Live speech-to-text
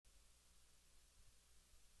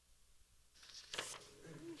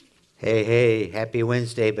Hey, hey, happy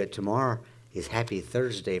Wednesday, but tomorrow is happy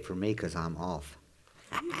Thursday for me because I'm off.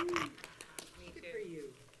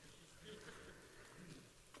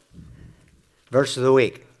 Verse of the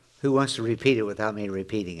week. Who wants to repeat it without me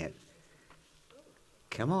repeating it?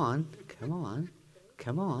 Come on, come on,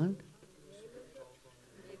 come on.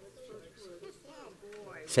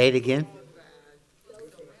 Say it again.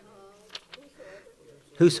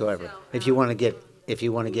 Whosoever. If you want to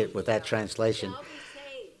get with that translation.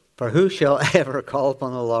 For who shall ever call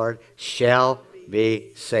upon the Lord shall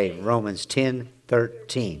be saved. Romans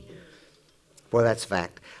 10:13. Boy, that's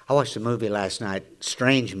fact. I watched a movie last night.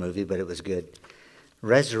 Strange movie, but it was good.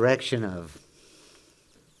 Resurrection of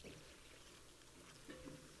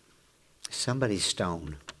somebody's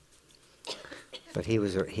stone. But he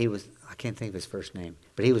was I can't think of his first name.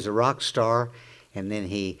 But he was a rock star, and then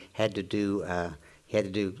he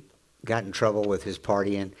got in trouble with his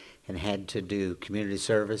partying and had to do community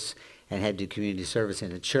service in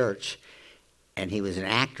a church, and he was an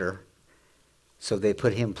actor, so they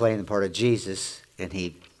put him playing the part of Jesus, and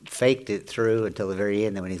he faked it through until the very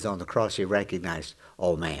end. Then when he's on the cross, he recognized,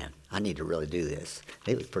 oh man, I need to really do this.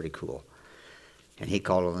 It was pretty cool. And he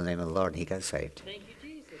called on the name of the Lord, and he got saved. Thank you,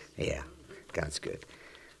 Jesus. Yeah, God's good.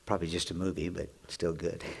 Probably just a movie, but still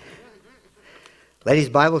good. Ladies'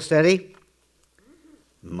 Bible study,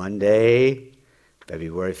 Monday,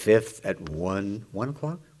 February 5th at 1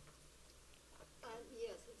 o'clock?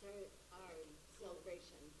 Yes, it's our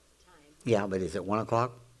celebration time. Yeah, but is it 1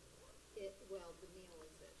 o'clock? The meal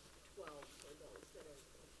is at 12 for those that are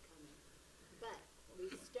coming. But we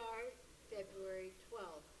start February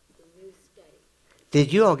 12th, the new study.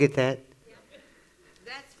 Did you all get that? Yeah.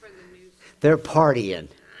 That's for the new. They're partying.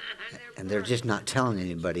 And they're just not telling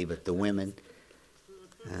anybody but the women.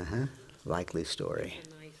 Uh-huh. Likely story.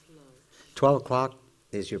 12 o'clock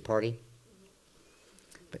is your party.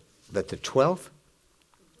 But the 12th,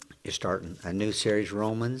 you're starting a new series,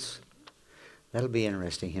 Romans. That'll be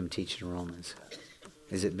interesting, him teaching Romans.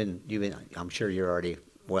 I'm sure you're already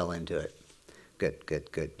well into it.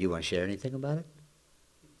 Good. You want to share anything about it?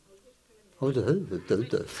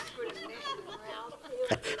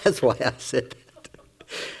 That's why I said that.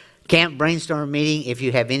 Camp brainstorm meeting, if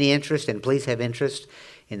you have any interest, and please have interest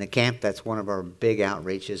in the camp, that's one of our big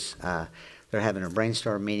outreaches. They're having a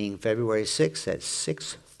brainstorm meeting February 6th at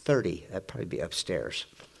 6:30. That'd probably be upstairs.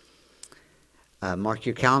 Mark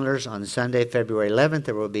your calendars on Sunday, February 11th.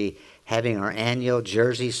 There will be having our annual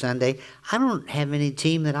Jersey Sunday. I don't have any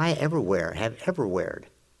team that I have ever worn.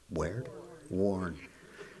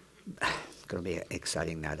 It's going to be an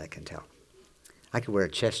exciting night, I can tell. I could wear a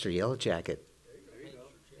Chester yellow jacket.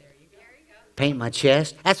 Paint my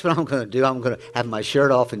chest. That's what I'm going to do. I'm going to have my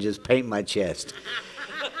shirt off and just paint my chest.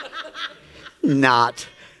 Not.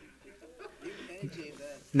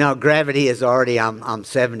 No, gravity is already. I'm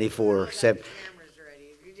 74.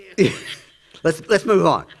 Let's move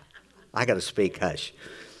on. I got to speak. Hush.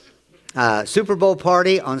 Super Bowl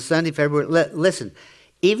party on Sunday, February. Listen,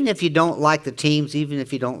 even if you don't like the teams, even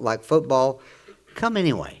if you don't like football, come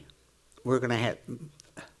anyway. We're going to have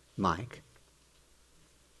Mike.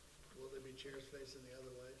 Will there be chairs facing the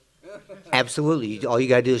other way? Absolutely. All you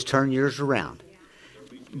got to do is turn yours around.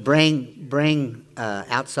 Bring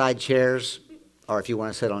outside chairs, or if you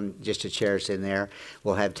want to sit on just a chair, sit in there.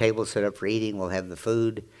 We'll have tables set up for eating. We'll have the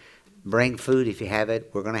food. Bring food if you have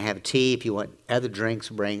it. We're going to have tea. If you want other drinks,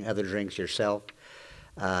 bring other drinks yourself.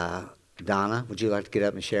 Donna, would you like to get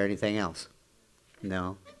up and share anything else?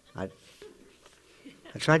 No? I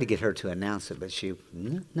tried to get her to announce it, but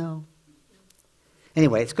no.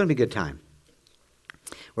 Anyway, it's going to be a good time.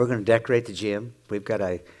 We're going to decorate the gym. We've got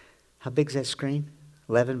how big's that screen?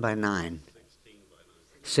 11 by 9.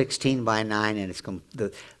 16 by 9, and it's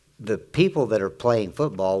the people that are playing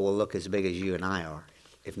football will look as big as you and I are,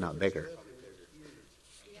 if not bigger.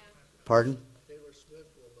 Pardon?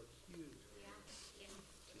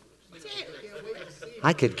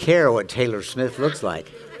 I could care what Taylor Smith looks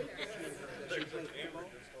like.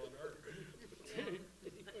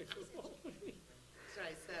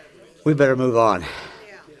 We better move on.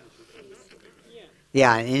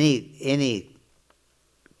 Yeah, any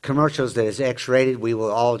commercials that is X-rated, we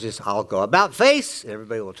will I'll go about face.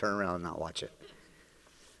 Everybody will turn around and not watch it.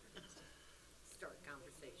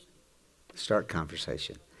 Start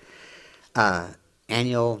conversation.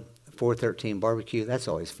 Annual 413 barbecue, that's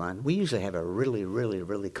always fun. We usually have a really, really,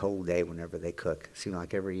 really cold day whenever they cook. It seems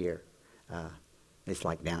like every year. It's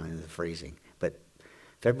like down in the freezing. But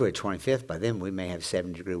February 25th, by then we may have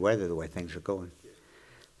 70-degree weather the way things are going.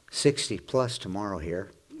 60 plus tomorrow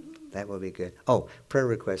here. That will be good. Oh, prayer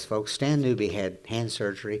requests, folks. Stan Newby had hand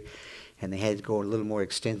surgery, and they had to go a little more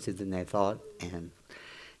extensive than they thought, and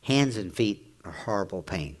hands and feet are horrible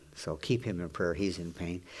pain. So keep him in prayer. He's in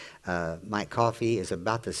pain. Mike Coffey is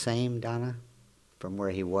about the same, Donna, from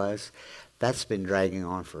where he was. That's been dragging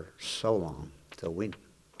on for so long. So we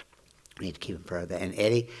need to keep in prayer of that. And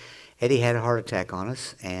Eddie had a heart attack on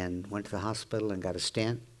us and went to the hospital and got a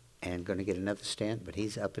stent and going to get another stent, but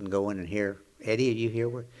he's up and going. And here, Eddie, are you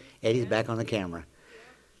here? Eddie's back on the camera.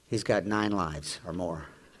 He's got 9 lives or more.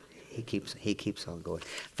 He keeps on going.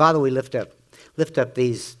 Father, we lift up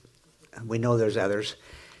these. We know there's others,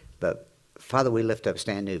 but Father, we lift up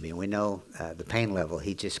Stan Newby. We know the pain level.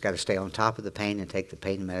 He just got to stay on top of the pain and take the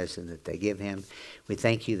pain medicine that they give him. We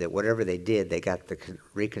thank you that whatever they did, they got the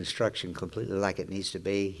reconstruction completely like it needs to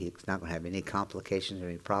be. He's not going to have any complications or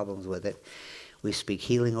any problems with it. We speak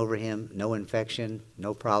healing over him, no infection,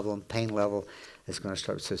 no problem. Pain level is going to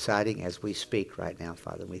start subsiding as we speak right now,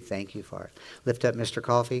 Father. We thank you for it. Lift up Mr.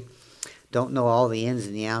 Coffey. Don't know all the ins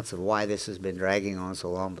and the outs of why this has been dragging on so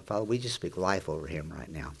long, but Father, we just speak life over him right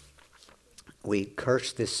now. We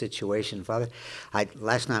curse this situation, Father.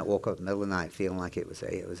 Last night woke up in the middle of the night feeling like it was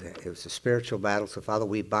a spiritual battle. So Father,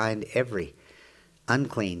 we bind every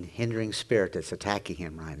unclean, hindering spirit that's attacking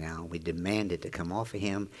him right now. We demand it to come off of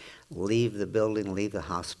him, leave the building, leave the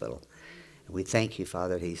hospital. And we thank you,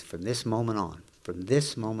 Father, that he's from this moment on,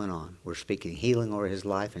 we're speaking healing over his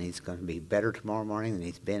life, and he's going to be better tomorrow morning than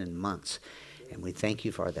he's been in months. And we thank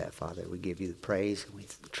you for that, Father. We give you the praise, and we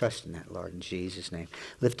trust in that, Lord, in Jesus' name.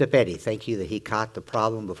 Lift up Eddie. Thank you that he caught the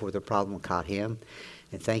problem before the problem caught him.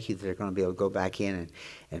 And thank you that they're going to be able to go back in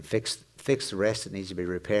and fix the rest that needs to be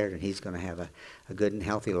repaired, and he's going to have a good and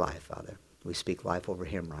healthy life, Father. We speak life over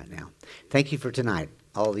him right now. Thank you for tonight.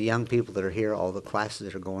 All the young people that are here, all the classes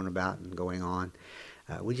that are going about and going on,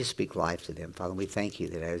 we just speak life to them, Father. We thank you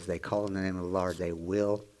that as they call in the name of the Lord, they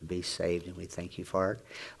will be saved, and we thank you for it.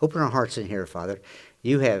 Open our hearts in here, Father.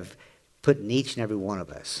 You have put in each and every one of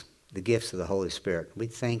us the gifts of the Holy Spirit. We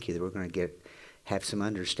thank you that we're going to have some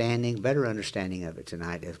understanding, better understanding of it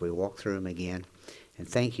tonight as we walk through them again. And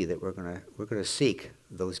thank you that we're going to seek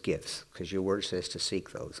those gifts, because your word says to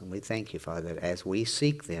seek those. And we thank you, Father, that as we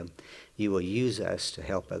seek them, you will use us to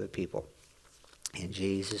help other people. In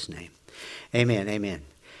Jesus' name. Amen. Amen.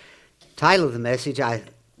 Title of the message, I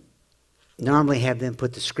normally have them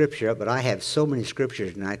put the scripture up, but I have so many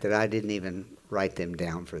scriptures tonight that I didn't even write them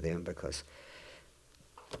down for them, because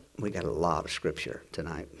we got a lot of scripture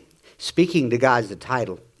tonight. Speaking to God's the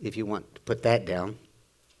title, if you want to put that down.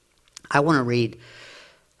 I want to read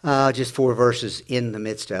just 4 verses in the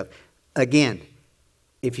midst of. Again,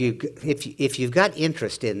 if you've got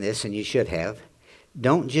interest in this, and you should have,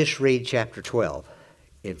 don't just read chapter 12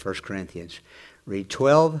 in 1 Corinthians. Read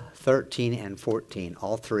 12, 13, and 14,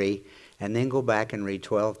 all 3, and then go back and read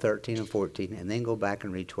 12, 13, and 14, and then go back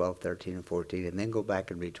and read 12, 13, and 14, and then go back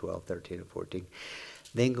and read 12, 13, and 14,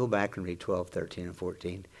 then go back and read 12, 13, and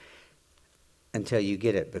 14, until you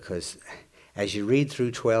get it, because as you read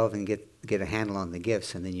through 12 and get a handle on the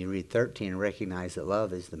gifts, and then you read 13 and recognize that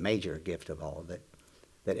love is the major gift of all of it,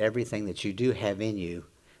 that everything that you do have in you,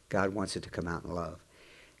 God wants it to come out in love.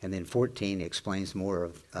 And then 14 explains more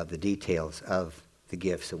of the details of the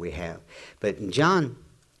gifts that we have. But in John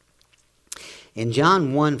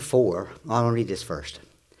 1:4, I'll read this first.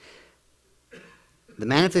 The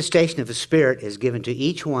manifestation of the Spirit is given to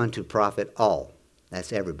each one to profit all.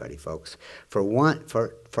 That's everybody, folks. For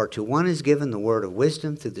to one is given the word of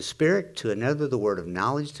wisdom through the Spirit, to another the word of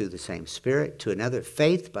knowledge through the same Spirit, to another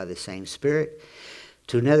faith by the same Spirit,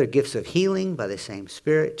 to another gifts of healing by the same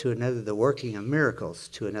Spirit, to another the working of miracles,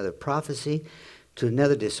 to another prophecy, to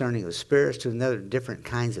another discerning of spirits, to another different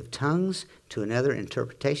kinds of tongues, to another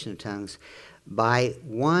interpretation of tongues. By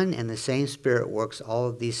one and the same Spirit works all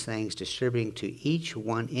of these things, distributing to each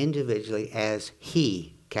one individually as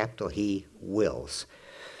He, capital He, wills.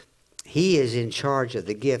 He is in charge of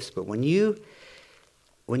the gifts, but when you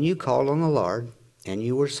called on the Lord and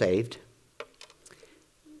you were saved,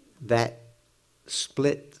 that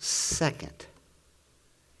split second,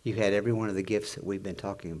 you had every one of the gifts that we've been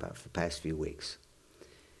talking about for the past few weeks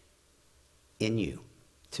in you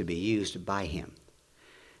to be used by Him.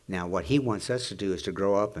 Now, what He wants us to do is to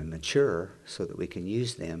grow up and mature so that we can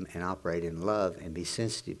use them and operate in love and be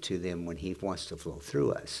sensitive to them when He wants to flow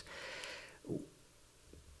through us.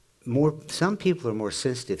 Some people are more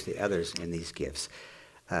sensitive to others in these gifts.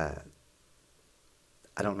 I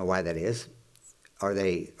don't know why that is. Are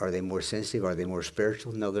they more sensitive? Are they more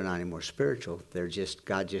spiritual? No, they're not any more spiritual.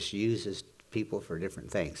 God just uses people for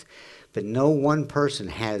different things. But no one person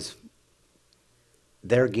has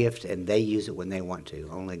their gift and they use it when they want to.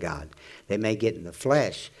 Only God. They may get in the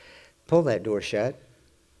flesh. Pull that door shut.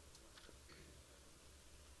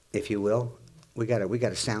 if you will. We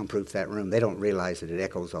gotta soundproof that room. They don't realize that it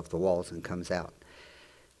echoes off the walls and comes out.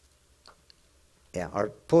 Yeah, or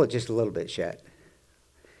pull it just a little bit shut.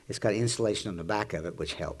 It's got insulation on the back of it,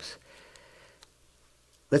 which helps.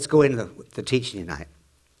 Let's go into the teaching tonight.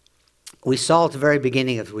 We saw at the very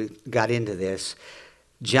beginning, as we got into this,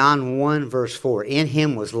 John 1, verse 4. In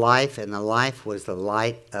him was life, and the life was the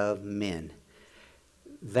light of men.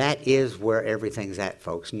 That is where everything's at,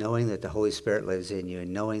 folks. Knowing that the Holy Spirit lives in you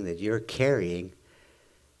and knowing that you're carrying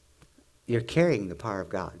the power of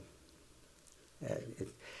God.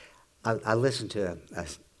 I listened to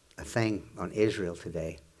a thing on Israel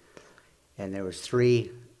today, and there was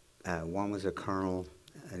three. One was a colonel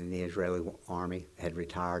in the Israeli army, had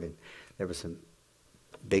retired, and there were some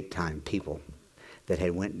big-time people that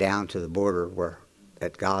had went down to the border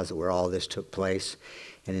at Gaza where all this took place.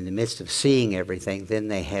 And in the midst of seeing everything, then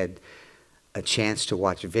they had a chance to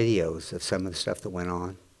watch videos of some of the stuff that went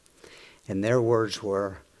on. And their words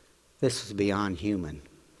were, this was beyond human.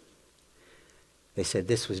 They said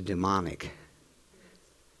this was demonic.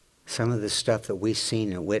 Some of the stuff that we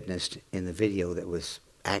seen and witnessed in the video that was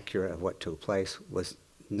accurate of what took place was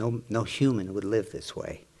no human would live this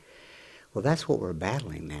way. Well, that's what we're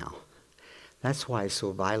battling now. That's why it's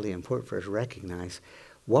so vitally important for us to recognize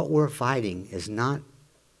what we're fighting is not,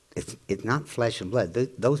 it's not flesh and blood.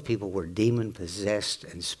 Those people were demon-possessed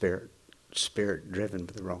and spirit-driven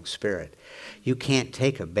by the wrong spirit. You can't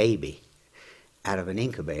take a baby out of an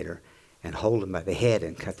incubator and hold them by the head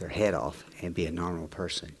and cut their head off and be a normal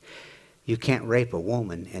person. You can't rape a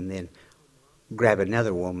woman and then grab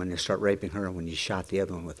another woman and start raping her when you shot the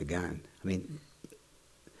other one with a gun. I mean,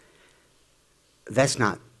 that's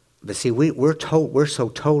not. But see, we're so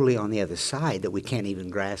totally on the other side that we can't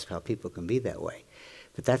even grasp how people can be that way.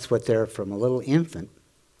 But that's what they're from a little infant.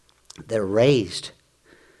 They're raised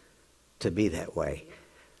to be that way.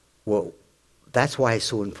 Well, that's why it's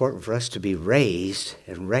so important for us to be raised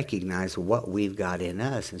and recognize what we've got in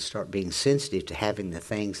us and start being sensitive to having the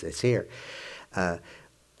things that's here.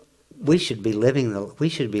 We should be living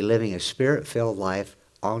a spirit-filled life,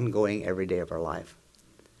 ongoing every day of our life.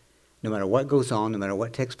 No matter what goes on, no matter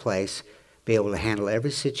what takes place, be able to handle every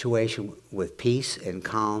situation with peace and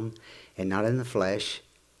calm and not in the flesh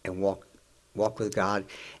and walk with God.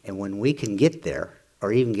 And when we can get there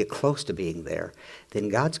or even get close to being there, then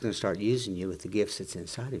God's going to start using you with the gifts that's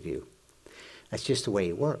inside of you. That's just the way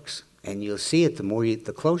He works. And you'll see it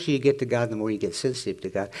the closer you get to God, the more you get sensitive to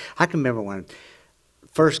God. I can remember when I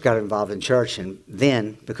first got involved in church, and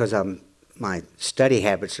then because my study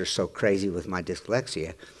habits are so crazy with my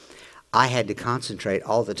dyslexia, I had to concentrate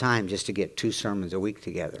all the time just to get 2 sermons a week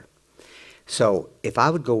together. So if I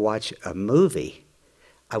would go watch a movie,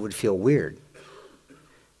 I would feel weird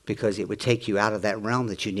because it would take you out of that realm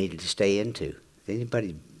that you needed to stay into. Has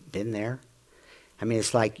anybody been there? I mean,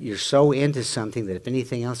 it's like you're so into something that if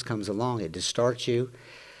anything else comes along, it distorts you.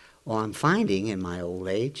 Well, I'm finding in my old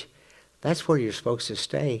age, that's where you're supposed to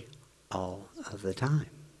stay all of the time.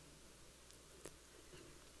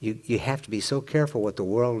 You have to be so careful what the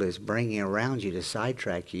world is bringing around you to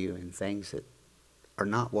sidetrack you in things that are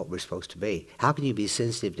not what we're supposed to be. How can you be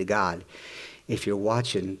sensitive to God if you're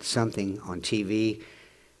watching something on TV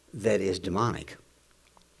that is demonic?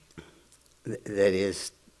 That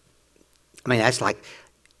is, I mean, that's like,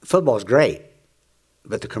 football's great,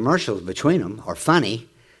 but the commercials between them are funny,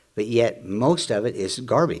 but yet most of it is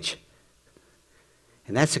garbage.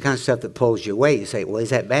 And that's the kind of stuff that pulls you away. You say, well, is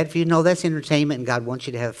that bad for you? No, that's entertainment, and God wants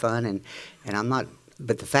you to have fun. And I'm not.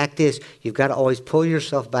 But the fact is, you've got to always pull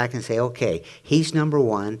yourself back and say, okay, He's number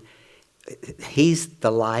one. He's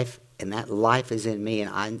the life, and that life is in me,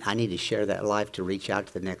 and I need to share that life to reach out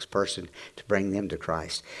to the next person to bring them to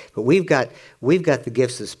Christ. But we've got the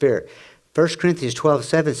gifts of the Spirit. 1 Corinthians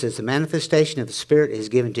 12:7 says, the manifestation of the Spirit is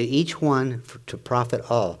given to each one to profit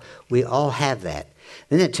all. We all have that.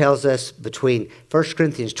 Then it tells us between 1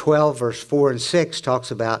 Corinthians 12, verse 4 and 6, talks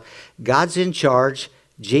about God's in charge,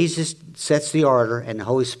 Jesus sets the order, and the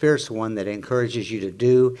Holy Spirit's the one that encourages you to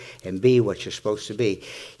do and be what you're supposed to be.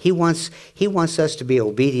 He wants us to be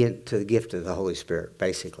obedient to the gift of the Holy Spirit,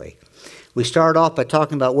 basically. We start off by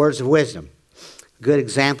talking about words of wisdom. A good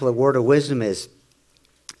example of word of wisdom is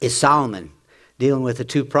Solomon dealing with the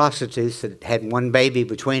 2 prostitutes that had one baby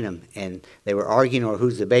between them, and they were arguing over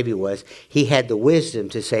whose the baby was. He had the wisdom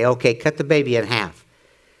to say, okay, cut the baby in half.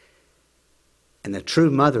 And the true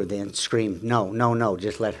mother then screamed, no,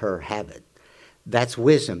 just let her have it. That's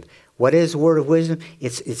wisdom. What is the word of wisdom?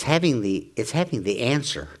 It's having the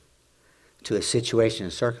answer to a situation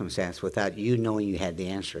and circumstance without you knowing you had the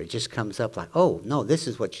answer. It just comes up like, oh, no, this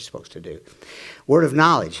is what you're supposed to do. Word of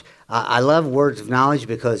knowledge. I love words of knowledge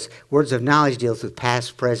because words of knowledge deals with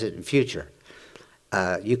past, present, and future.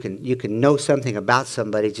 You can know something about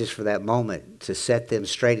somebody just for that moment to set them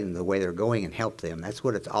straight in the way they're going and help them. That's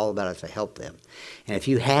what it's all about, is to help them. And if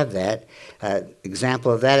you have that,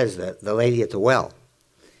 example of that is the lady at the well.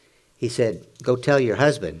 He said, go tell your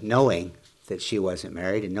husband, knowing that she wasn't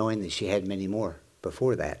married and knowing that she had many more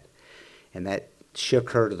before that. And that shook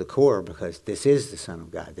her to the core, because this is the Son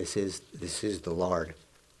of God. This is the Lord.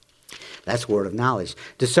 That's word of knowledge.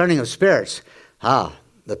 Discerning of spirits.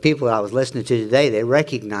 The people I was listening to today, they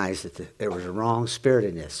recognized that there was a wrong spirit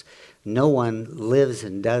in this. No one lives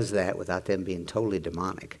and does that without them being totally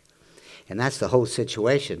demonic. And that's the whole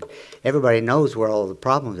situation. Everybody knows where all the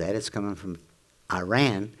problems are at. It's coming from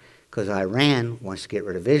Iran, because Iran wants to get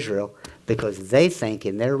rid of Israel, because they think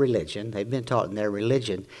in their religion, they've been taught in their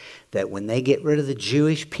religion, that when they get rid of the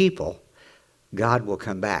Jewish people, God will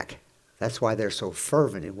come back. That's why they're so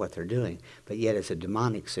fervent in what they're doing. But yet it's a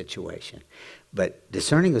demonic situation. But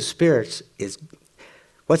discerning of spirits is,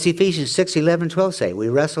 what's Ephesians 6, 11, 12 say? We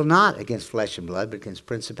wrestle not against flesh and blood, but against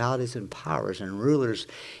principalities and powers and rulers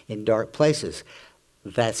in dark places.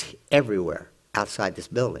 That's everywhere outside this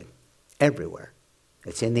building. Everywhere.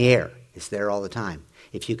 It's in the air. It's there all the time.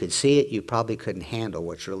 If you could see it, you probably couldn't handle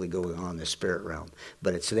what's really going on in the spirit realm.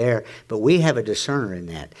 But it's there. But we have a discerner in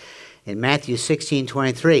that. In Matthew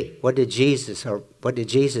 16:23, what did Jesus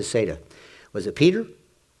say to, was it Peter?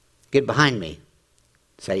 Get behind me,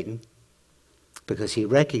 Satan. Because he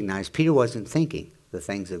recognized Peter wasn't thinking the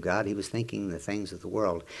things of God. He was thinking the things of the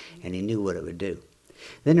world, and he knew what it would do.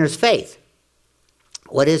 Then there's faith.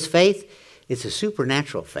 What is faith? It's a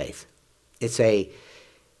supernatural faith. It's a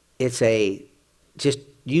just,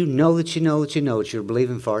 you know that you know that you know that you're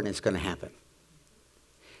believing for it and it's going to happen.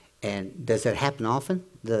 And does that happen often?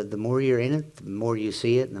 The more you're in it, the more you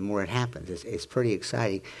see it, and the more it happens. It's pretty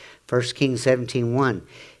exciting. 1 Kings 17:1,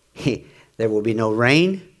 there will be no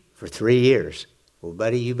rain for 3 years. Well,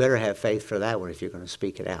 buddy, you better have faith for that one if you're going to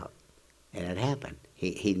speak it out. And it happened.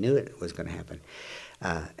 He knew it was going to happen.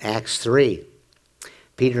 Acts 3,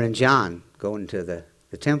 Peter and John go into the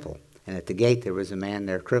temple. And at the gate there was a man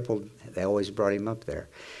there crippled. They always brought him up there.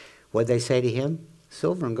 What'd they say to him?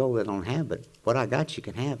 Silver and gold I don't have, but what I got you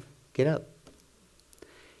can have. Get up.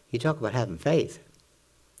 You talk about having faith.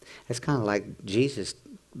 That's kind of like Jesus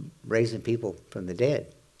raising people from the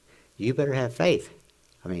dead. You better have faith.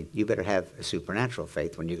 I mean, you better have a supernatural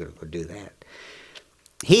faith when you're going to go do that.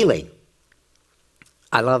 Healing.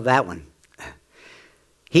 I love that one.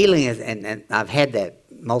 Healing is, and I've had that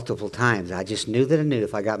multiple times. I just knew that I knew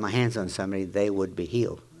if I got my hands on somebody, they would be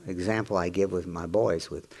healed. Example I give with my boys.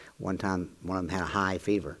 With one time, one of them had a high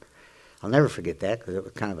fever. I'll never forget that, because it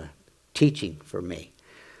was kind of a teaching for me.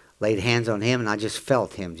 Laid hands on him, and I just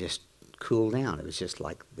felt him just cool down. It was just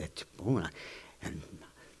like that. And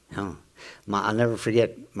I'll never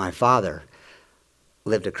forget, my father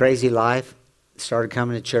lived a crazy life. Started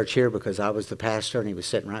coming to church here because I was the pastor, and he was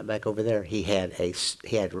sitting right back over there. He had a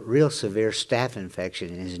real severe staph infection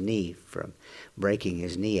in his knee from breaking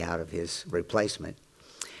his knee out of his replacement.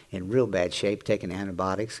 In real bad shape, taking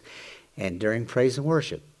antibiotics. And during praise and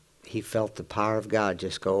worship, he felt the power of God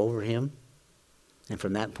just go over him. And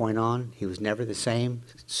from that point on, he was never the same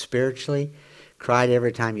spiritually. Cried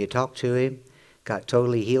every time you talked to him. Got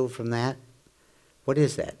totally healed from that. What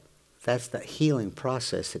is that? That's the healing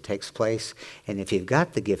process that takes place. And if you've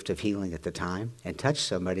got the gift of healing at the time and touch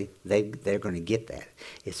somebody, they're going to get that.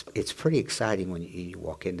 It's pretty exciting when you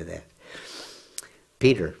walk into that.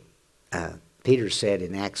 Peter said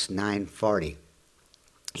in Acts 9:40,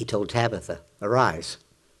 he told Tabitha, arise,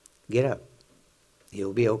 get up,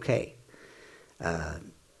 you'll be okay.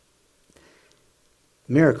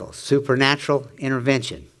 Miracles, supernatural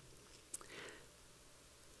intervention,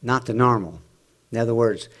 not the normal. In other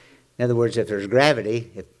words, if there's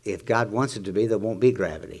gravity, if God wants it to be, there won't be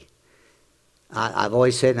gravity. I've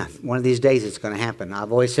always said, one of these days it's going to happen.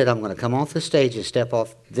 I've always said I'm going to come off the stage and step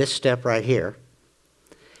off this step right here,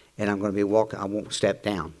 and I'm going to be walking. I won't step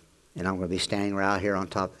down, and I'm going to be standing right out here on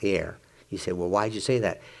top of the air. You say, well, why'd you say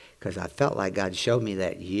that? Because I felt like God showed me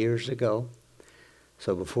that years ago.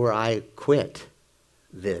 So before I quit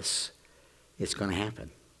this, it's going to happen.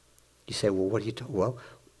 You say, well, what are you talking? Well,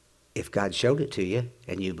 if God showed it to you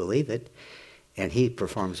and you believe it and he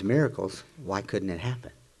performs miracles, why couldn't it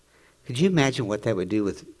happen? Could you imagine what that would do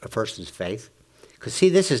with a person's faith? Because see,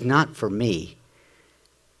 this is not for me.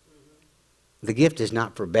 The gift is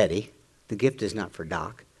not for Betty. The gift is not for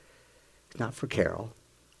Doc. It's not for Carol.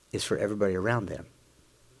 It's for everybody around them.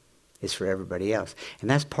 It's for everybody else. And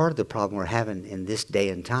that's part of the problem we're having in this day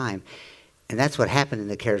and time. And that's what happened in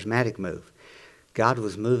the charismatic move. God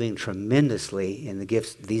was moving tremendously in the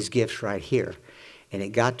gifts, these gifts right here. And it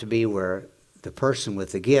got to be where the person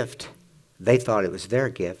with the gift, they thought it was their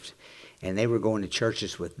gift, and they were going to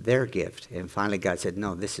churches with their gift. And finally God said,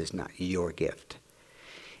 no, this is not your gift.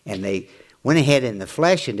 And they went ahead in the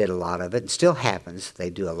flesh and did a lot of it. And still happens. They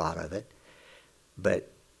do a lot of it.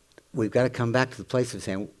 But we've got to come back to the place of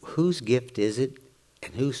saying, whose gift is it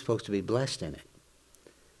and who's supposed to be blessed in it?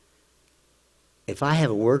 If I have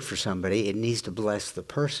a word for somebody, it needs to bless the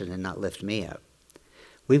person and not lift me up.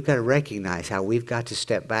 We've got to recognize how we've got to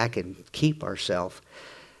step back and keep ourselves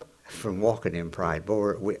from walking in pride.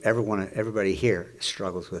 But everybody here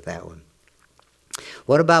struggles with that one.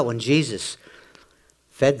 What about when Jesus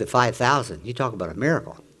fed the 5,000? You talk about a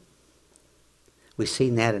miracle. We've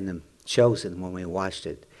seen that in the Chosen when we watched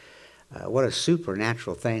it. What a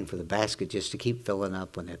supernatural thing for the basket just to keep filling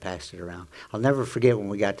up when they passed it around. I'll never forget when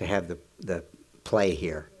we got to have the play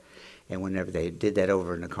here. And whenever they did that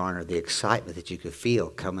over in the corner, the excitement that you could feel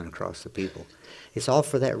coming across the people. It's all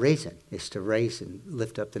for that reason. It's to raise and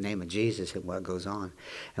lift up the name of Jesus and what goes on.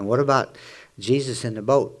 And what about Jesus in the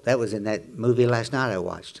boat? That was in that movie last night I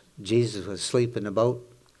watched. Jesus was asleep in the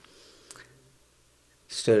boat.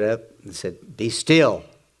 Stood up and said, be still.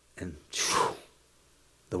 And whew,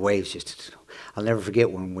 the waves just... I'll never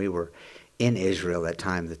forget when we were in Israel that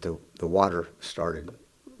time that the water started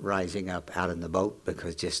rising up out in the boat,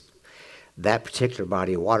 because just that particular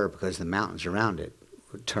body of water, because the mountains around it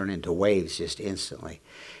would turn into waves just instantly.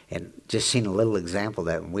 And just seen a little example of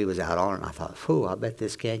that when we was out on it, and I thought, whew, I bet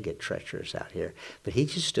this can get treacherous out here. But he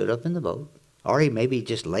just stood up in the boat, or he maybe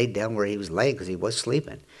just laid down where he was laying because he was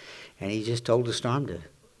sleeping. And he just told the storm to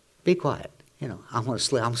be quiet. I'm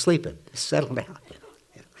sleeping. Just settle down.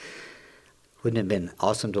 Wouldn't it have been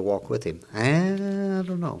awesome to walk with him? I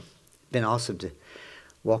don't know. Been awesome to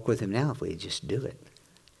walk with him now if we just do it.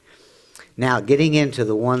 Now, getting into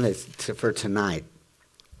the one that's for tonight.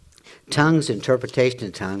 Tongues, interpretation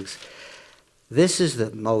of tongues. This is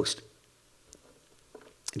the most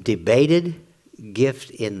debated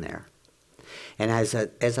gift in there. And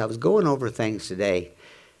as I was going over things today,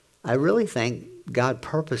 I really think God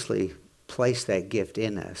purposely placed that gift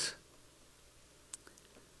in us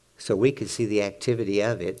so we could see the activity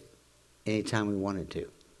of it anytime we wanted to.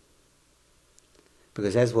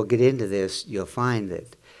 Because as we'll get into this, you'll find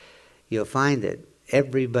that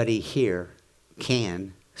everybody here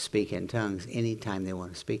can speak in tongues anytime they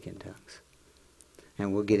want to speak in tongues.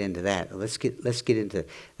 And we'll get into that. Let's get into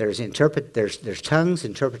there's tongues,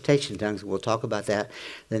 interpretation of tongues. We'll talk about that.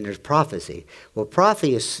 Then there's prophecy. Well,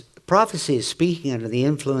 prophecy is speaking under the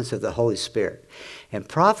influence of the Holy Spirit. And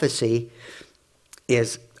prophecy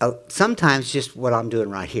is sometimes just what I'm doing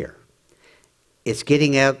right here. It's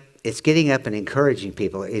getting up and encouraging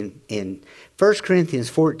people. In 1 Corinthians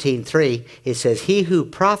 14:3, it says, he who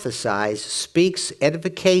prophesies speaks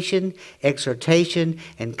edification, exhortation,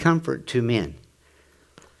 and comfort to men.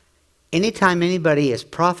 Anytime anybody is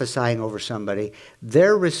prophesying over somebody,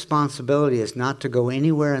 their responsibility is not to go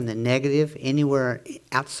anywhere in the negative, anywhere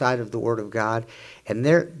outside of the Word of God. And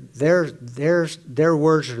their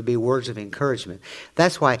words are to be words of encouragement.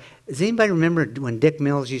 That's why, does anybody remember when Dick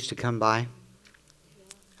Mills used to come by?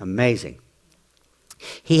 Amazing.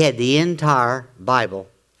 He had the entire Bible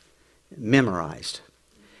memorized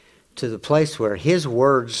to the place where his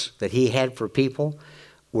words that he had for people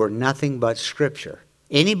were nothing but Scripture.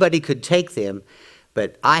 Anybody could take them,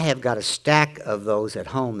 but I have got a stack of those at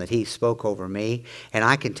home that he spoke over me, and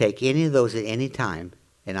I can take any of those at any time,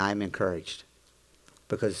 and I'm encouraged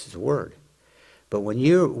because it's the Word. But when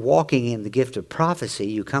you're walking in the gift of prophecy,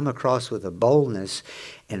 you come across with a boldness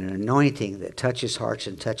and an anointing that touches hearts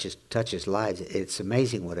and touches lives. It's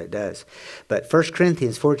amazing what it does. But 1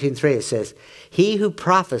 Corinthians 14:3, it says, he who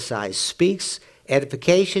prophesies speaks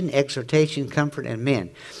edification, exhortation, comfort, and men.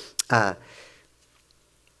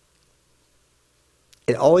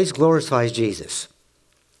 It always glorifies Jesus.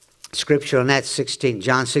 Scripture on that,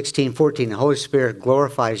 John 16:14, the Holy Spirit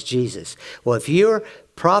glorifies Jesus. Well, if you're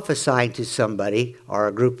prophesying to somebody or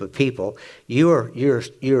a group of people, your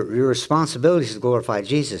responsibility is to glorify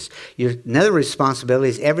Jesus. Another responsibility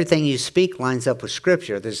is everything you speak lines up with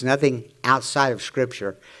Scripture. There's nothing outside of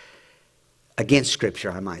Scripture, against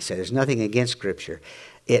Scripture, I might say. There's nothing against Scripture.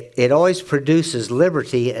 It always produces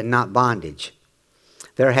liberty and not bondage.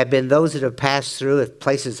 There have been those that have passed through at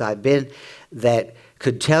places I've been that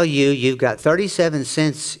could tell you you've got 37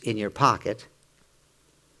 cents in your pocket,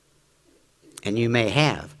 and you may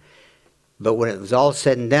have. But when it was all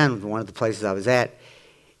said and done, one of the places I was at,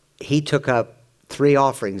 he took up 3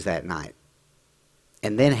 offerings that night,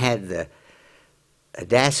 and then had the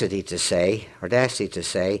audacity to say,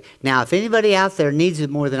 now if anybody out there needs it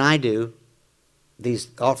more than I do, these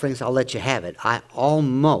offerings, I'll let you have it. I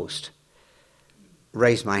almost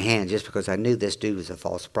raised my hand just because I knew this dude was a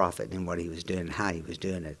false prophet in what he was doing and how he was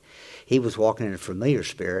doing it. He was walking in a familiar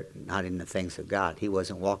spirit, not in the things of God. He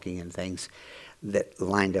wasn't walking in things that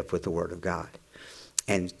lined up with the Word of God.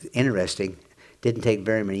 And interesting, didn't take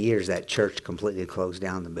very many years, that church completely closed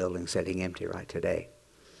down, the building sitting empty right today.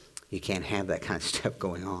 You can't have that kind of stuff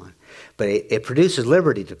going on. But it produces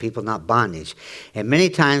liberty to people, not bondage. And many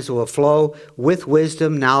times will flow with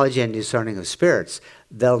wisdom, knowledge, and discerning of spirits.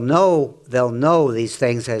 They'll know these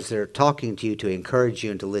things as they're talking to you to encourage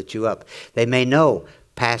you and to lift you up. They may know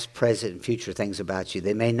past, present, and future things about you.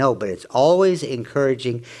 They may know, but it's always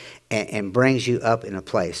encouraging and brings you up in a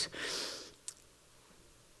place.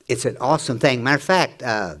 It's an awesome thing. Matter of fact,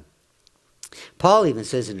 Paul even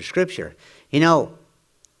says in the Scripture,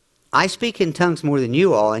 I speak in tongues more than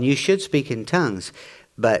you all, and you should speak in tongues.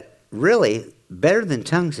 But really, better than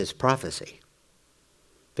tongues is prophecy.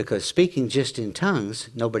 Because speaking just in tongues,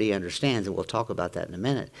 nobody understands, and we'll talk about that in a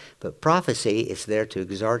minute. But prophecy is there to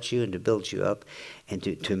exhort you and to build you up and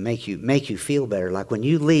to make you feel better. Like when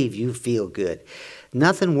you leave, you feel good.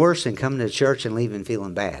 Nothing worse than coming to church and leaving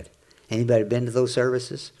feeling bad. Anybody been to those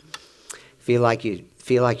services? Feel like you're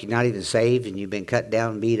not even saved and you've been cut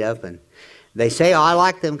down and beat up, and they say, I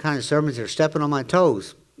like them kind of sermons. They're stepping on my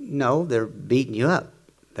toes. No, they're beating you up.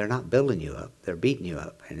 They're not building you up. They're beating you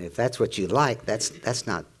up. And if that's what you like, that's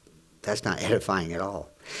not edifying at all.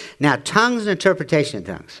 Now, tongues and interpretation of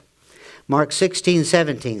tongues. Mark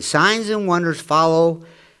 16:17. Signs and wonders follow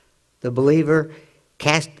the believer.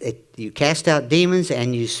 You cast out demons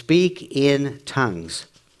and you speak in tongues.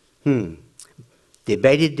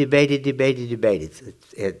 Debated.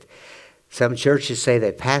 Some churches say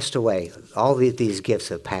they passed away. All these gifts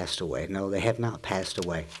have passed away. No, they have not passed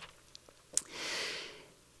away.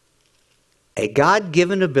 A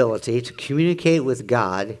God-given ability to communicate with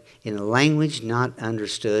God in a language not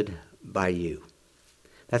understood by you.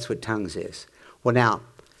 That's what tongues is. Well, now,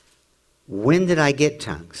 when did I get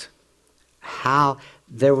tongues?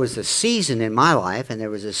 There was a season in my life, and there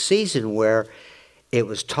was a season where it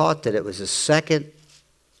was taught that it was a second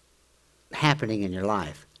happening in your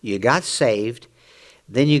life. You got saved,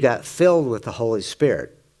 then you got filled with the Holy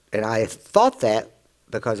Spirit. And I thought that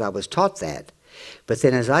because I was taught that. But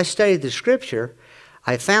then as I studied the Scripture,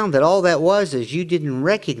 I found that all that was is you didn't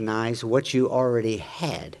recognize what you already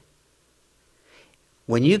had.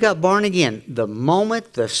 When you got born again,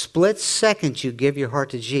 the split second you give your heart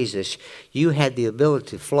to Jesus, you had the ability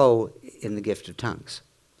to flow in the gift of tongues,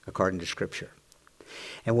 according to Scripture.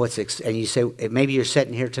 And you say, maybe you're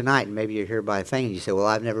sitting here tonight, and maybe you're here by a thing, and you say, well,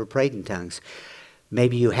 I've never prayed in tongues.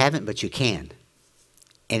 Maybe you haven't, but you can.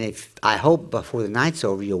 And I hope before the night's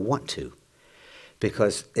over, you'll want to,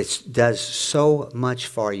 because it does so much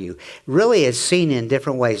for you. Really, it's seen in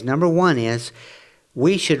different ways. Number one is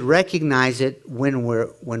we should recognize it when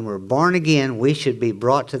we're born again. We should be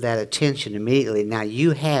brought to that attention immediately. Now,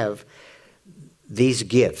 you have these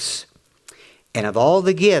gifts. And of all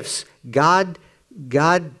the gifts, God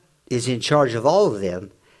is in charge of all of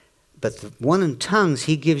them, but the one in tongues,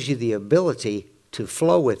 He gives you the ability to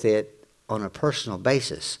flow with it on a personal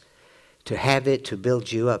basis, to have it to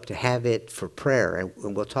build you up, to have it for prayer,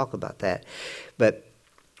 and we'll talk about that. But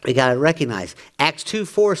we got to recognize, Acts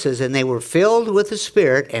 2:4 says, and they were filled with the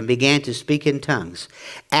Spirit and began to speak in tongues.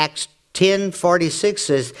 Acts 10:46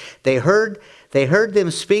 says, they heard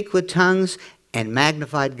them speak with tongues and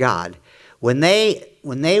magnified God. When they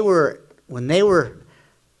were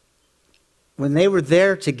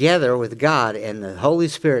there together with God and the Holy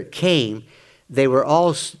Spirit came, they were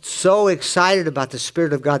all so excited about the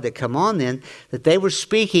Spirit of God that come on them that they were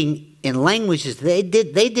speaking in languages they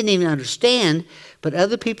didn't even understand, but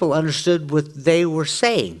other people understood what they were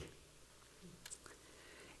saying.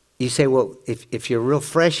 You say, well, if you're real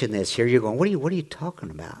fresh in this here, you're going, what are you talking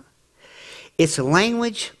about? It's a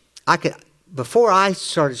language before I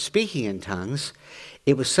started speaking in tongues,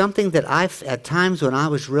 it was something that at times when I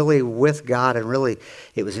was really with God and really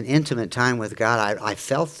it was an intimate time with God, I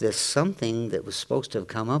felt this something that was supposed to have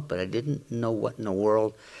come up, but I didn't know what in the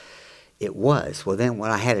world it was. Well, then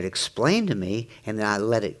when I had it explained to me and then I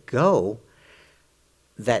let it go,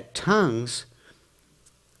 that tongues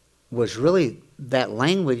was really that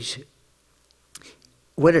language.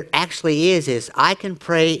 What it actually is I can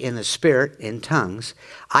pray in the Spirit in tongues.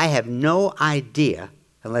 I have no idea,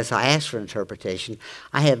 unless I ask for interpretation,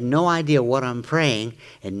 I have no idea what I'm praying,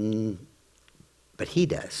 but He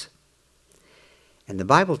does. And the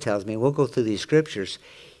Bible tells me, we'll go through these scriptures,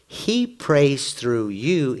 he prays through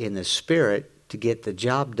you in the Spirit to get the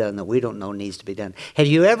job done that we don't know needs to be done. Have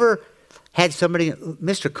you ever had somebody,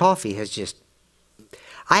 Mr. Coffee has just,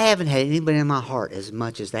 I haven't had anybody in my heart as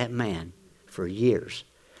much as that man for years.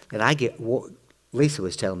 And I get, Lisa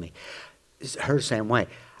was telling me, her same way.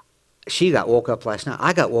 She got woke up last night.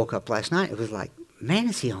 I got woke up last night. It was like, man,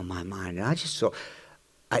 is he on my mind? And I just so,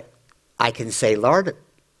 I can say, Lord,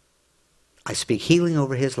 I speak healing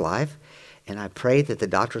over his life, and I pray that the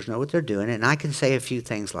doctors know what they're doing, and I can say a few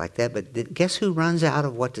things like that, but guess who runs out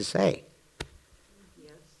of what to say?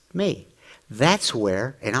 Yes. Me. That's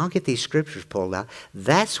where, and I'll get these scriptures pulled out,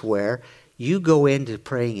 that's where you go into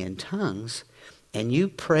praying in tongues, and you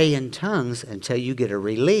pray in tongues until you get a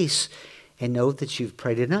release and know that you've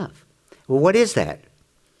prayed enough. Well, what is that?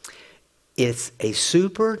 It's a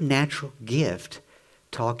supernatural gift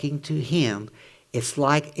talking to him. It's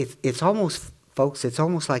like, it's almost, folks, it's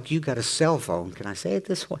almost like you got a cell phone. Can I say it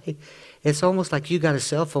this way? It's almost like you got a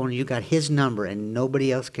cell phone and you got his number and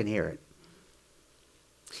nobody else can hear it.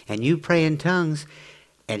 And you pray in tongues,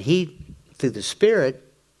 and he, through the Spirit,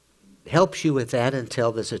 helps you with that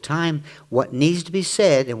until there's a time what needs to be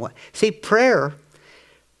said. And what, see, prayer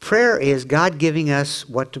is God giving us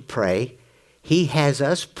what to pray. He has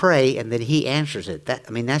us pray, and then he answers it.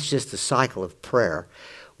 That's just the cycle of prayer.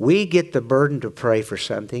 We get the burden to pray for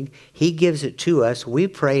something. He gives it to us. We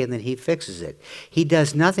pray, and then he fixes it. He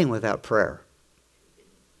does nothing without prayer.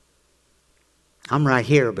 I'm right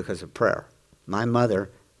here because of prayer. My mother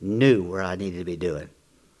knew where I needed to be doing.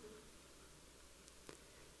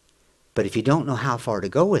 But if you don't know how far to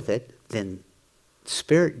go with it, then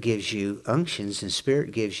Spirit gives you unctions, and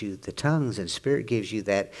Spirit gives you the tongues, and Spirit gives you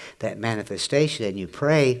that manifestation, and you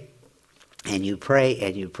pray, and you pray,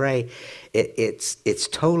 and you pray. It's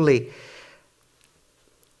totally,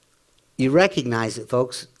 you recognize it,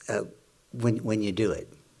 folks, when you do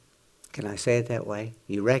it. Can I say it that way?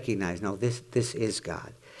 You recognize, no, this is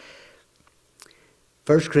God.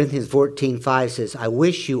 1 Corinthians 14:5 says, I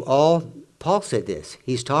wish you all, Paul said this.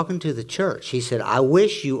 He's talking to the church. He said, I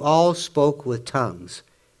wish you all spoke with tongues.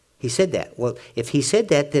 He said that. Well, if he said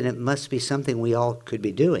that, then it must be something we all could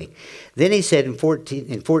be doing. Then he said in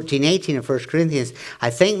 14:18 of 1 Corinthians, I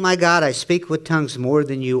thank my God I speak with tongues more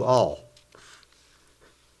than you all.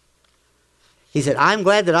 He said, I'm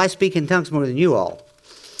glad that I speak in tongues more than you all.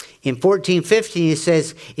 In 14:15 he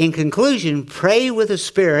says, in conclusion, pray with the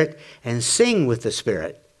Spirit and sing with the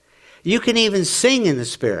Spirit. You can even sing in the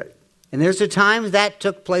Spirit. And there's a time that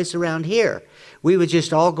took place around here. We would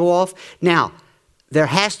just all go off. Now, there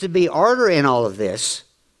has to be order in all of this,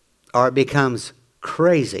 or it becomes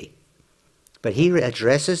crazy. But he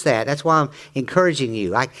addresses that. That's why I'm encouraging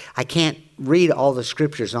you. I can't read all the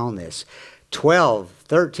scriptures on this. 12,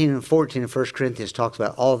 13, and 14 of 1 Corinthians talks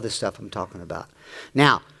about all of this stuff I'm talking about.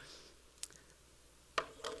 Now,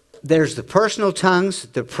 there's the personal tongues,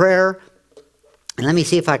 the prayer. And let me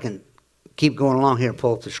see if I can keep going along here and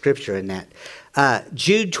pull up the scripture in that.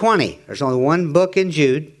 Jude 20. There's only one book in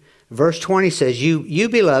Jude. Verse 20 says, you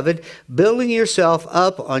beloved, building yourself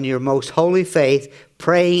up on your most holy faith,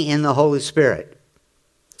 praying in the Holy Spirit.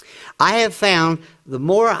 I have found the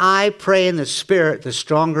more I pray in the Spirit, the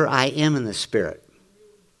stronger I am in the Spirit.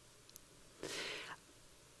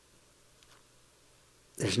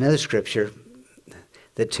 There's another scripture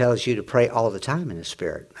that tells you to pray all the time in the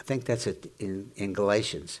Spirit. I think that's in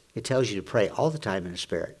Galatians. It tells you to pray all the time in the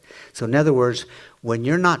Spirit. So in other words, when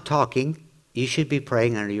you're not talking, you should be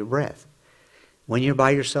praying under your breath. When you're by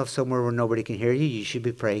yourself somewhere where nobody can hear you, you should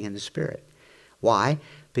be praying in the Spirit. Why?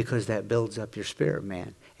 Because that builds up your spirit,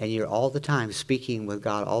 man. And you're all the time speaking with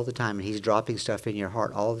God all the time, and he's dropping stuff in your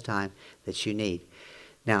heart all the time that you need.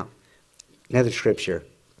 Now, another scripture.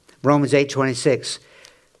 Romans 8:26.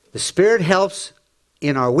 The Spirit helps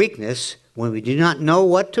in our weakness. When we do not know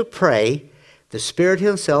what to pray, the Spirit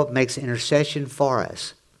himself makes intercession for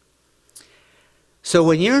us. So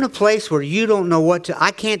when you're in a place where you don't know what to,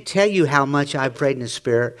 I can't tell you how much I prayed in the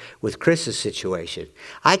Spirit with Chris's situation.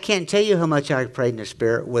 I can't tell you how much I prayed in the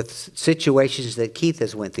Spirit with situations that Keith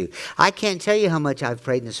has went through. I can't tell you how much I've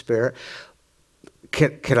prayed in the Spirit.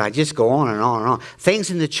 Could I just go on and on and on?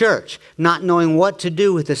 Things in the church, not knowing what to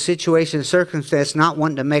do with the situation, circumstance, not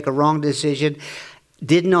wanting to make a wrong decision,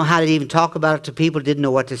 didn't know how to even talk about it to people, didn't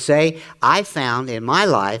know what to say. I found in my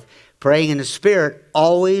life, praying in the Spirit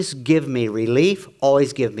always give me relief,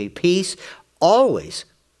 always give me peace, always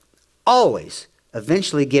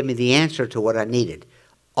eventually give me the answer to what I needed.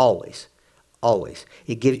 Always.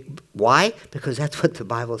 Why? Because that's what the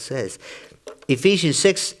Bible says. Ephesians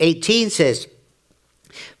 6:18 says,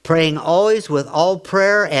 Praying always with all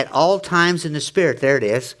prayer at all times in the Spirit. There it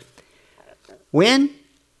is. When?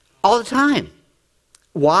 All the time.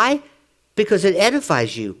 Why? Because it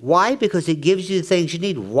edifies you. Why? Because it gives you the things you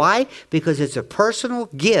need. Why? Because it's a personal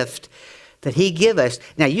gift that He give us.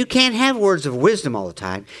 Now, you can't have words of wisdom all the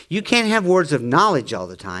time. You can't have words of knowledge all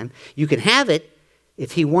the time. You can have it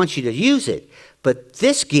if He wants you to use it. But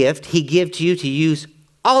this gift He gives to you to use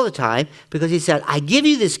all the time because He said, I give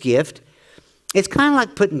you this gift. It's kind of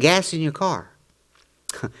like putting gas in your car.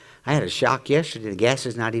 I had a shock yesterday. The gas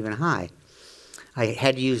is not even high. I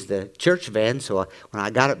had to use the church van, so when I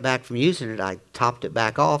got it back from using it, I topped it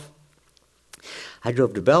back off. I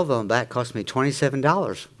drove to Belleville and back. It cost me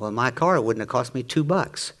 $27. Well, in my car, it wouldn't have cost me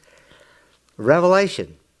 $2.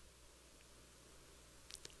 Revelation.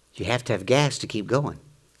 You have to have gas to keep going.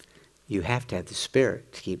 You have to have the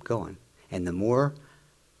Spirit to keep going. And the more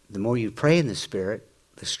you pray in the Spirit,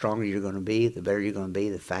 the stronger you're going to be, the better you're going to be,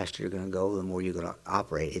 the faster you're going to go, the more you're going to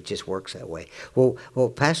operate. It just works that way. Well,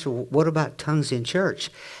 Pastor, what about tongues in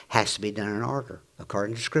church? Has to be done in order,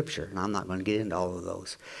 according to Scripture. And I'm not going to get into all of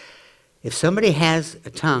those. If somebody has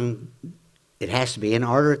a tongue, it has to be in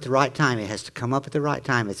order at the right time. It has to come up at the right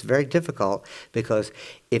time. It's very difficult because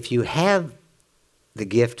if you have the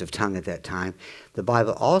gift of tongue at that time, the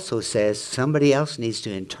Bible also says somebody else needs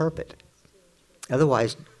to interpret.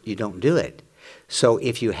 Otherwise, you don't do it. So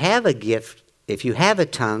if you have a gift, if you have a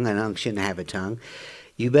tongue, an unction to have a tongue,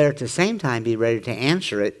 you better at the same time be ready to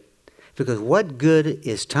answer it, because what good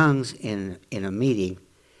is tongues in a meeting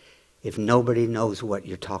if nobody knows what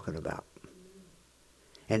you're talking about?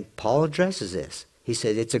 And Paul addresses this. He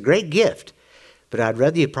said, it's a great gift, but I'd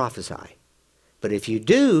rather you prophesy. But if you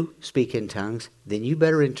do speak in tongues, then you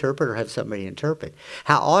better interpret or have somebody interpret.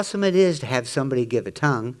 How awesome it is to have somebody give a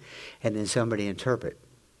tongue and then somebody interpret.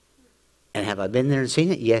 And have I been there and seen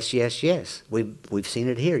it? Yes, yes, yes. We've seen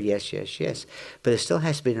it here. Yes, yes, yes. But it still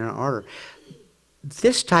has to be in an order.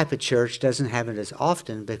 This type of church doesn't have it as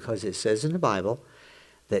often because it says in the Bible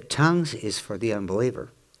that tongues is for the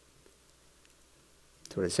unbeliever.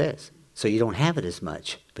 That's what it says. So you don't have it as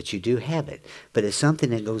much, but you do have it. But it's something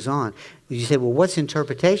that goes on. You say, well, what's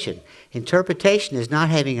interpretation? Interpretation is not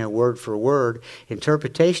having a word for word.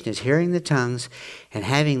 Interpretation is hearing the tongues and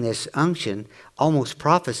having this unction, almost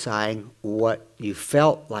prophesying what you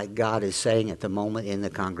felt like God is saying at the moment in the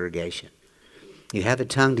congregation. You have a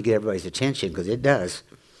tongue to get everybody's attention, because it does.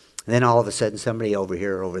 And then all of a sudden somebody over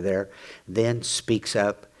here or over there then speaks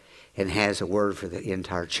up and has a word for the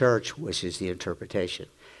entire church, which is the interpretation.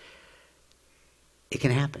 It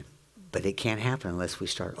can happen, but it can't happen unless we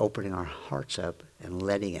start opening our hearts up and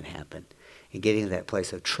letting it happen and getting to that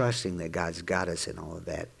place of trusting that God's got us in all of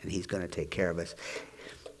that and He's going to take care of us.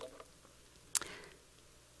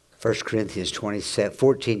 1 Corinthians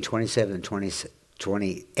 14, 27 and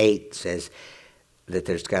 28 says that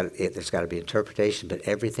there's got to be interpretation, but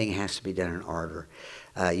everything has to be done in order.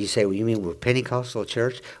 You say, well, you mean we're a Pentecostal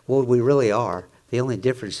church? Well, we really are. The only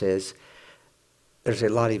difference is there's a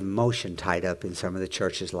lot of emotion tied up in some of the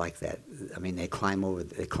churches like that. I mean, they climb over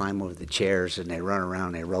the chairs and they run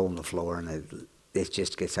around and they roll on the floor, and it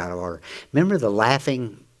just gets out of order. Remember the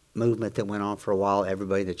laughing movement that went on for a while?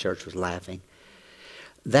 Everybody in the church was laughing.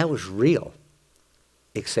 That was real,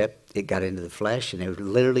 except it got into the flesh, and they were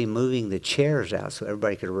literally moving the chairs out so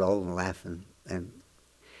everybody could roll and laugh and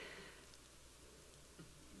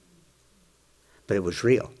but it was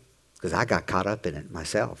real, because I got caught up in it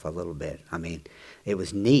myself a little bit. I mean, it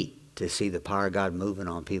was neat to see the power of God moving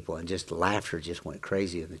on people, and just laughter just went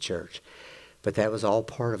crazy in the church. But that was all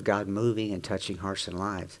part of God moving and touching hearts and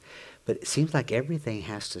lives. But it seems like everything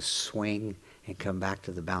has to swing and come back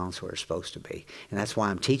to the balance where it's supposed to be. And that's why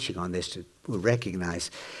I'm teaching on this, to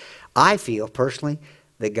recognize. I feel personally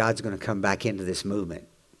that God's going to come back into this movement.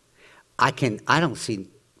 I don't see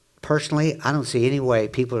any way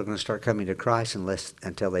people are going to start coming to Christ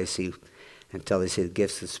until they see the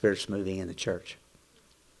gifts of the Spirit's moving in the church.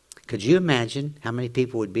 Could you imagine how many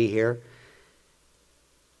people would be here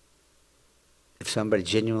if somebody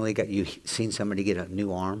genuinely seen somebody get a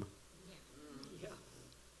new arm? Yeah.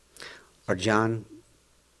 Or John,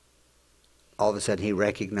 all of a sudden he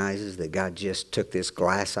recognizes that God just took this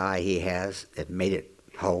glass eye he has and made it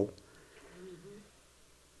whole.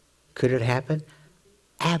 Could it happen?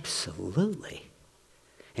 Absolutely.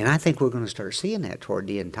 And I think we're going to start seeing that toward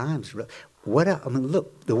the end times.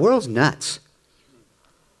 Look, the world's nuts.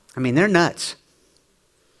 I mean, they're nuts.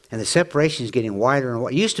 And the separation is getting wider and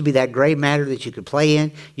wider. It used to be that gray matter that you could play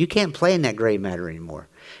in. You can't play in that gray matter anymore.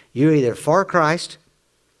 You're either for Christ,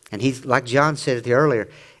 and he's, like John said it earlier,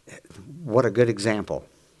 what a good example.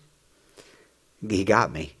 He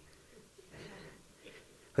got me.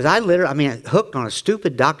 Because hooked on a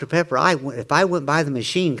stupid Dr. Pepper. If I went by the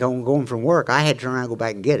machine going from work, I had to turn around and go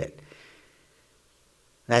back and get it.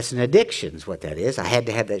 That's an addiction is what that is. I had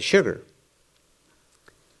to have that sugar.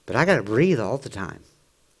 But I got to breathe all the time.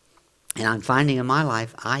 And I'm finding in my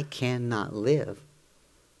life, I cannot live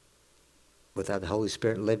without the Holy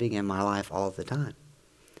Spirit living in my life all the time.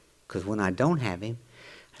 Because when I don't have Him,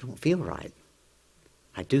 I don't feel right.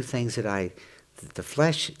 I do things that the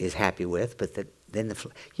flesh is happy with, but then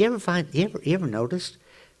you ever noticed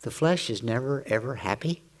the flesh is never ever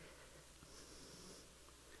happy?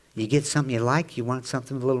 You get something you like, you want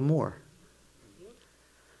something a little more.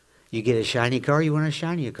 You get a shiny car, you want a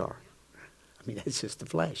shinier car. I mean, that's just the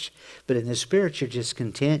flesh. But in the Spirit, you're just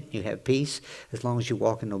content. You have peace as long as you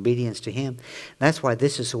walk in obedience to Him. That's why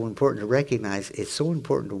this is so important to recognize. It's so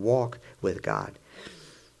important to walk with God.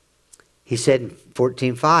 He said in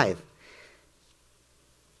 14:5,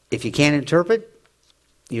 if you can't interpret,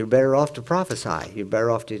 you're better off to prophesy. You're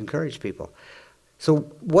better off to encourage people. So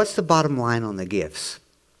what's the bottom line on the gifts?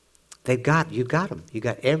 You got them. You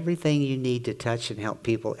got everything you need to touch and help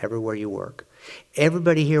people everywhere you work.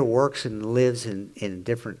 Everybody here works and lives in a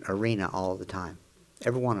different arena all the time.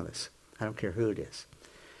 Every one of us. I don't care who it is.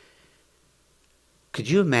 Could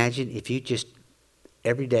you imagine if you just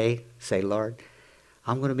every day say, Lord,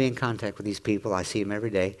 I'm going to be in contact with these people. I see them every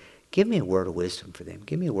day. Give me a word of wisdom for them.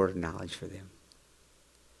 Give me a word of knowledge for them.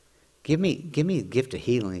 Give me a gift of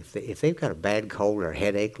healing. If they've got a bad cold or a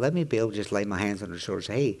headache, let me be able to just lay my hands on their shoulders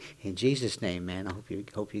and say, hey, in Jesus' name, man, I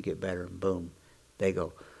hope you get better. And boom, they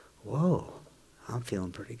go, whoa, I'm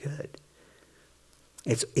feeling pretty good.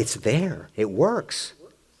 It's there. It works.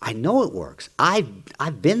 I know it works.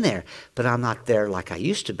 I've been there, but I'm not there like I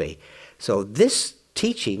used to be. So this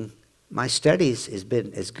teaching, my studies, has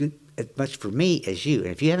been as good, as much for me as you. And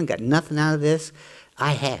if you haven't got nothing out of this,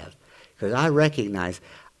 I have. Because I recognize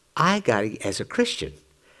as a Christian,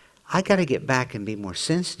 I got to get back and be more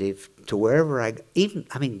sensitive to wherever go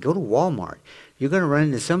to Walmart. You're going to run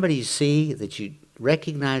into somebody you see that you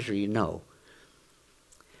recognize or you know.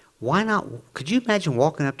 Why not? Could you imagine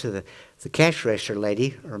walking up to the cash register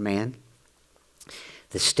lady or man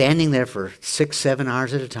that's standing there for 6-7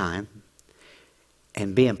 hours at a time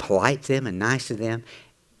and being polite to them and nice to them,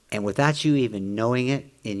 and without you even knowing it,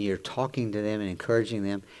 and you're talking to them and encouraging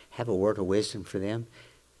them, have a word of wisdom for them,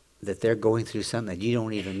 that they're going through something that you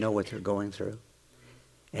don't even know what they're going through.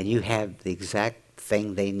 And you have the exact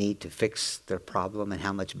thing they need to fix their problem and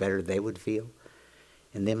how much better they would feel.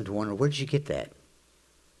 And them to wonder, where did you get that?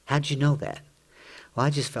 How'd you know that? Well,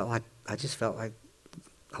 I just felt like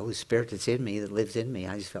the Holy Spirit that's in me, that lives in me.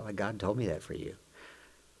 I just felt like God told me that for you.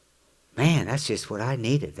 Man, that's just what I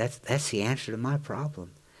needed. That's the answer to my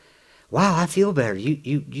problem. Wow, I feel better.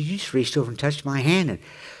 You just reached over and touched my hand, and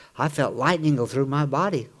I felt lightning go through my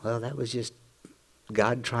body. Well, that was just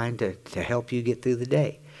God trying to help you get through the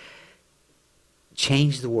day.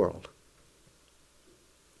 Change the world.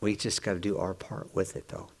 We just got to do our part with it,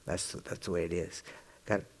 though. That's the way it is.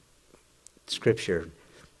 Got Scripture,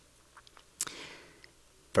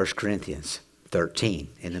 1 Corinthians 13.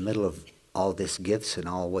 In the middle of all these gifts and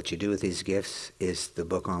all what you do with these gifts is the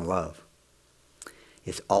book on love.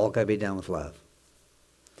 It's all got to be done with love.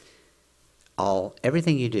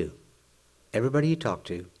 Everything you do, everybody you talk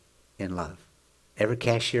to, in love. Every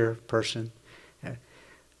cashier person.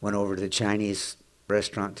 Went over to the Chinese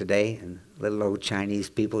restaurant today, and little old Chinese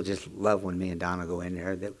people just love when me and Donna go in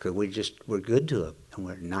there, because we're good to them and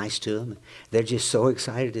we're nice to them. They're just so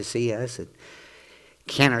excited to see us and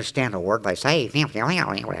can't understand a word they say.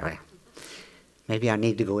 Maybe I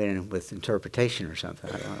need to go in with interpretation or something.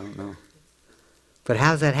 I don't know. But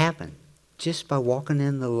how's that happen? Just by walking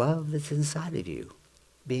in the love that's inside of you,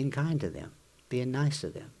 being kind to them, being nice to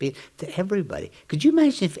them, being to everybody. Could you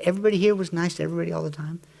imagine if everybody here was nice to everybody all the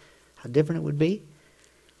time? How different it would be?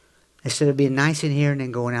 Instead of being nice in here and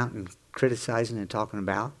then going out and criticizing and talking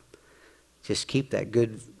about, just keep that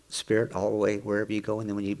good spirit all the way wherever you go, and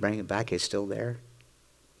then when you bring it back, it's still there.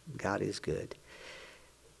 God is good.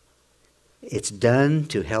 It's done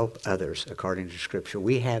to help others, according to Scripture.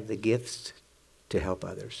 We have the gifts to help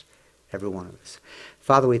others, every one of us.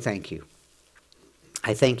 Father, we thank you.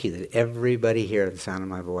 I thank you that everybody here at the sound of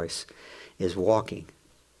my voice is walking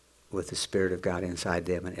with the Spirit of God inside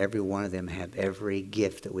them, and every one of them have every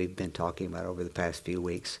gift that we've been talking about over the past few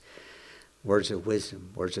weeks. Words of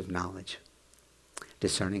wisdom, words of knowledge,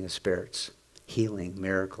 discerning of spirits, healing,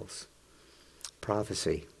 miracles,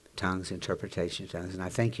 prophecy, tongues, interpretation of tongues. And I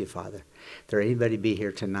thank you, Father, if there anybody be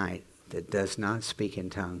here tonight that does not speak in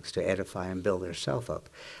tongues to edify and build themselves up,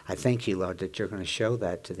 I thank you, Lord, that you're going to show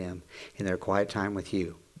that to them in their quiet time with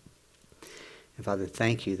you. And Father,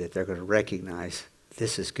 thank you that they're going to recognize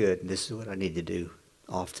this is good and this is what I need to do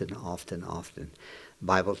often, often, often. The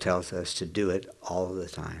Bible tells us to do it all the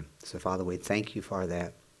time. So Father, we thank you for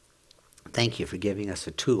that. Thank you for giving us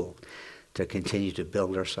a tool to continue to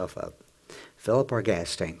build ourselves up. Fill up our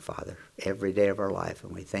gas tank, Father, every day of our life,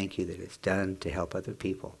 and we thank you that it's done to help other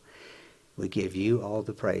people. We give you all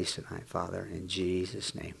the praise tonight, Father, in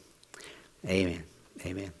Jesus' name. Amen.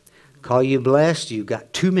 Amen. Call you blessed. You've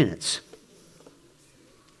got 2 minutes.